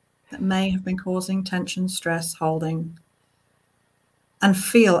is that may have been causing tension, stress, holding, and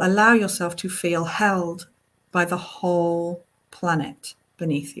allow yourself to feel held by the whole planet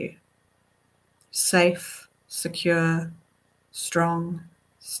beneath you. Safe, secure, strong,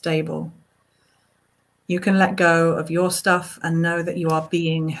 stable. You can let go of your stuff and know that you are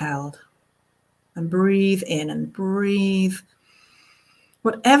being held. And breathe in and breathe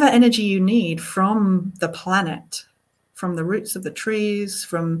whatever energy you need from the planet, from the roots of the trees,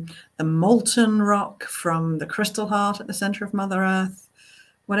 from the molten rock, from the crystal heart at the center of Mother Earth.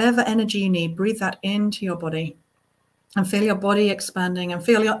 Whatever energy you need, breathe that into your body and feel your body expanding and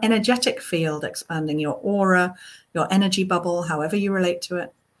feel your energetic field expanding, your aura, your energy bubble, however you relate to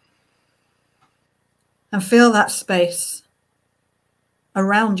it. And feel that space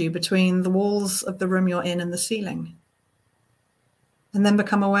around you, between the walls of the room you're in and the ceiling. And then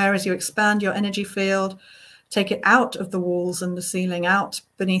become aware as you expand your energy field, take it out of the walls and the ceiling, out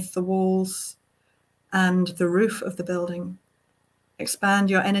beneath the walls and the roof of the building. Expand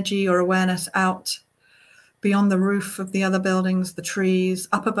your energy, your awareness out beyond the roof of the other buildings, the trees,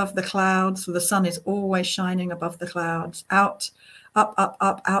 up above the clouds, where the sun is always shining above the clouds, out, up, up,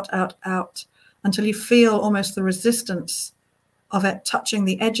 up, out, out, out, until you feel almost the resistance of it touching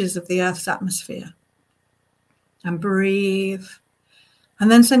the edges of the Earth's atmosphere. And breathe. And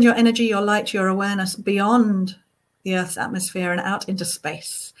then send your energy, your light, your awareness beyond the Earth's atmosphere and out into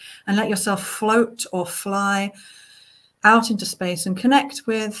space. And let yourself float or fly out into space and connect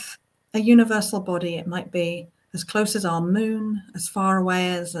with a universal body. It might be as close as our moon, as far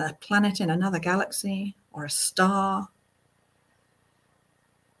away as a planet in another galaxy or a star.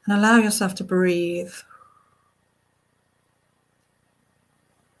 And allow yourself to breathe.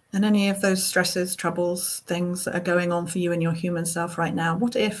 And any of those stresses, troubles, things that are going on for you in your human self right now,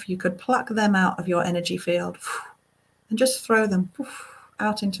 what if you could pluck them out of your energy field and just throw them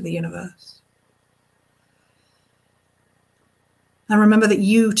out into the universe? And remember that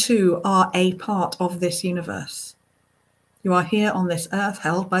you too are a part of this universe. You are here on this earth,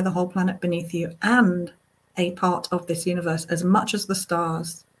 held by the whole planet beneath you, and a part of this universe as much as the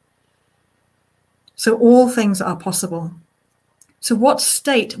stars. So all things are possible. So what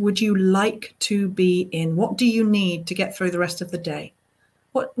state would you like to be in? What do you need to get through the rest of the day?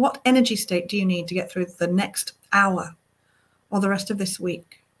 What energy state do you need to get through the next hour or the rest of this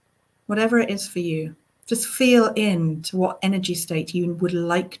week? Whatever it is for you, just feel into what energy state you would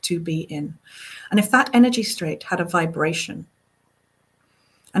like to be in. And if that energy state had a vibration,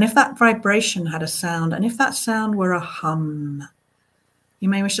 and if that vibration had a sound, and if that sound were a hum, you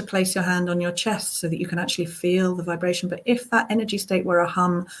may wish to place your hand on your chest so that you can actually feel the vibration. But if that energy state were a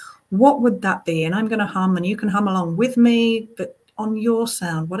hum, what would that be? And I'm going to hum, and you can hum along with me, but on your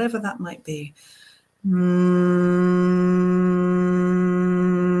sound, whatever that might be.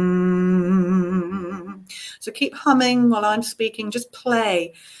 So keep humming while I'm speaking. Just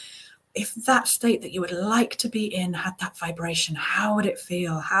play. If that state that you would like to be in had that vibration, how would it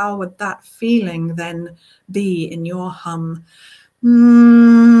feel? How would that feeling then be in your hum? And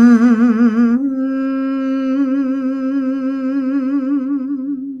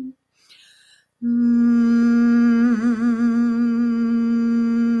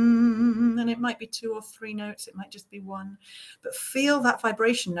it might be 2 or 3 notes, it might just be 1, but feel that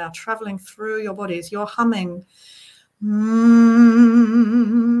vibration now traveling through your body as you're humming.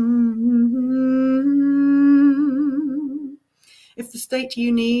 If the state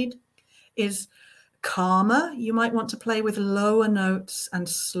you need is calmer, you might want to play with lower notes and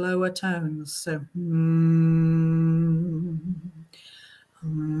slower tones. So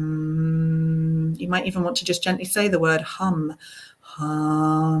you might even want to just gently say the word hum.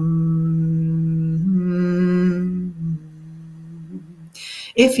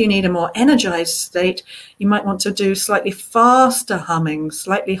 If you need a more energized state, you might want to do slightly faster humming,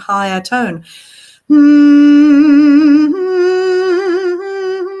 slightly higher tone.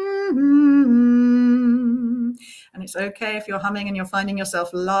 And it's okay if you're humming and you're finding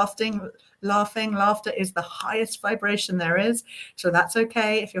yourself laughing. Laughter is the highest vibration there is. So that's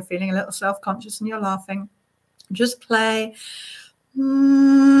okay if you're feeling a little self-conscious and you're laughing. Just play.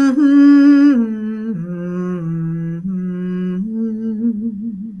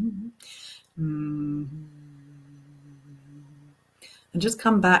 And just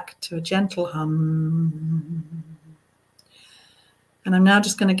come back to a gentle hum. And I'm now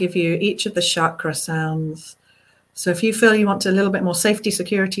just going to give you each of the chakra sounds. So if you feel you want a little bit more safety,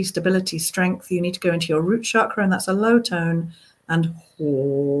 security, stability, strength, you need to go into your root chakra, and that's a low tone, and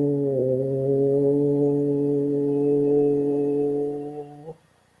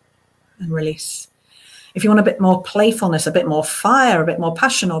and release. If you want a bit more playfulness, a bit more fire, a bit more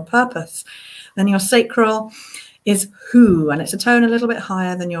passion or purpose, then your sacral is who, and it's a tone a little bit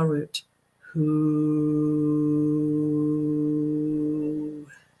higher than your root. Who.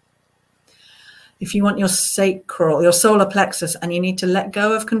 If you want your sacral, your solar plexus, and you need to let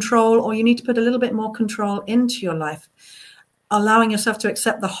go of control, or you need to put a little bit more control into your life, allowing yourself to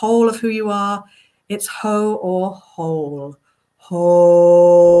accept the whole of who you are, it's ho or whole. Whole.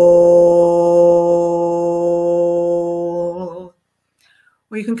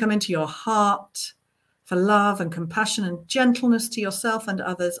 Or you can come into your heart for love and compassion and gentleness to yourself and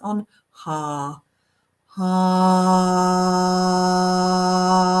others on ha. Ha.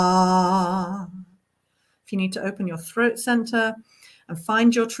 If you need to open your throat center and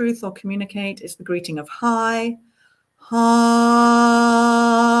find your truth or communicate, it's the greeting of hi. Hi.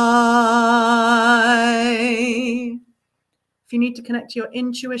 If you need to connect to your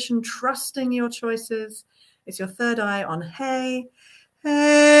intuition, trusting your choices, it's your third eye on hey. Hey.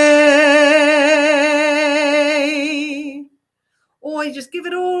 Or you just give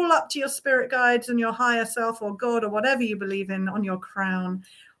it all up to your spirit guides and your higher self or God or whatever you believe in on your crown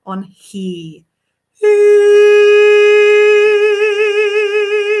on he.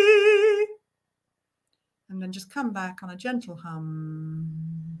 And then just come back on a gentle hum.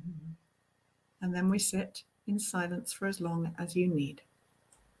 And then we sit in silence for as long as you need.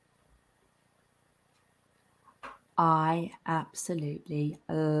 I absolutely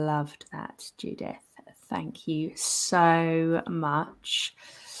loved that, Judith. Thank you so much.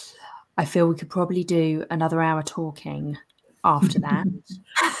 I feel we could probably do another hour talking after that.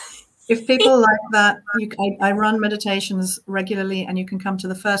 If people like that, I run meditations regularly, and you can come to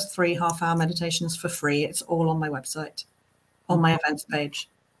the first 3 half-hour meditations for free. It's all on my website, on my events page.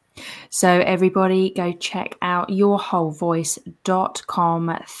 So everybody go check out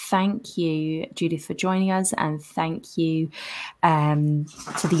yourwholevoice.com. Thank you, Judith, for joining us, and thank you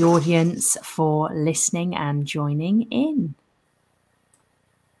to the audience for listening and joining in.